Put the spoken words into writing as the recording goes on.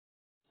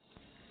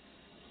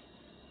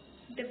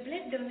The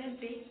Blood Donors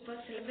Day was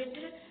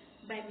celebrated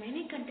by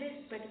many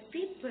countries by the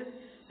people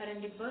around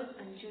the world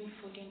on June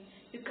 14.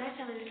 You guys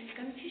have a little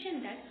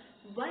confusion that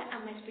why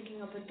am I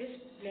speaking about this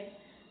Blood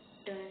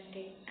Donors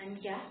Day?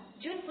 And yeah,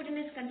 June 14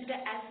 is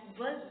considered as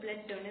World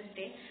Blood Donors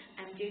Day.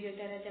 I'm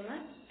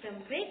VIDHYAASHRAM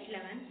from grade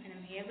 11 and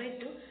I'm here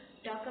to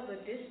talk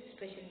about this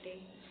special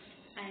day.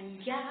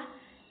 And yeah,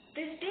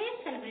 this day is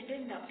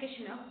celebrated in the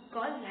occasion of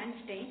Carl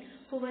Landstein,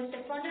 who was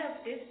the founder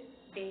of this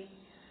day.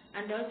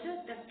 And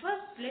also, the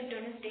first Blood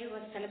Donors Day was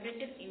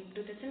celebrated in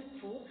 2004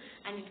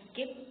 and it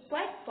became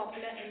quite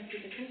popular in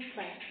 2005.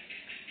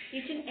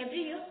 Each and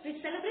every year, we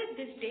celebrate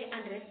this day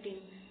under a theme.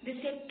 This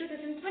year,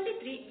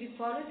 2023, we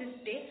follow this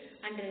day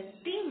under a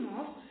theme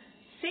of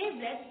Save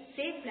Blood,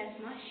 Save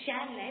Plasma,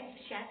 Share Life,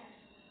 Share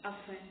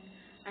Often.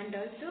 And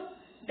also,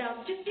 the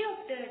objective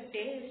of the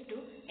day is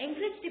to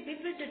encourage the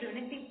people to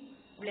donate the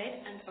blood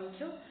and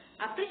also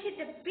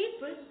appreciate the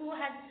people who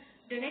had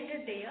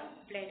donated their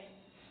blood.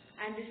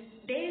 And this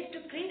day is to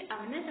create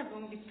awareness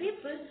among the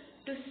people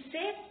to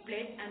save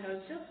blood and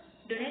also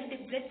donate the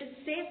blood to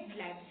save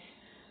lives.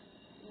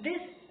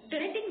 This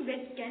donating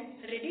blood can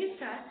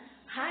reduce our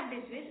heart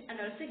disease and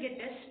also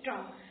get us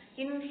strong.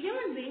 In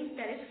human beings,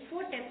 there is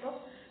 4 types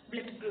of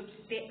blood groups.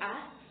 They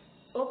are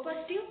O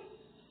positive,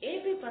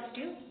 AB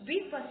positive,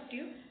 B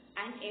positive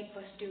and A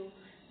positive.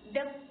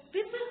 The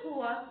people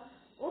who are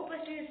O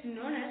positive is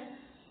known as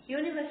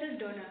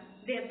universal donor.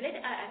 Their blood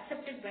are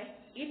accepted by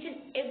each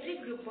and every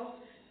group of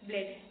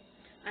blood.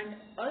 And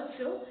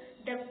also,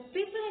 the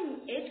people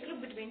in age group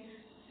between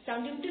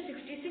 17 to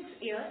 66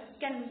 years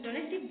can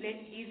donate the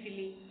blood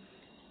easily.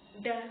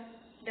 The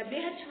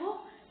WHO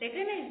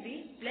recognizes the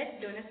Blood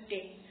Donors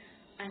Day.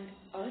 And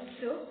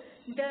also,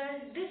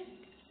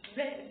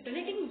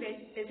 donating blood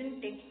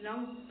doesn't take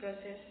long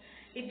process.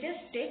 It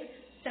just takes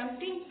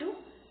something to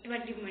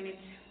 20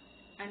 minutes.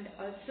 And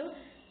also,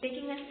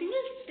 taking a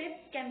single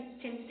step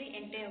can change the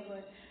entire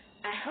world.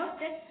 I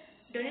hope that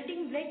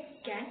donating blood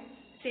can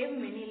save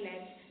many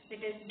lives. Let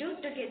us do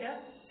together.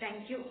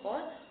 Thank you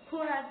all who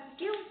have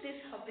given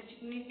this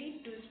opportunity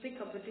to speak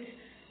about this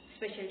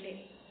special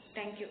day.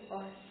 Thank you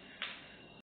all.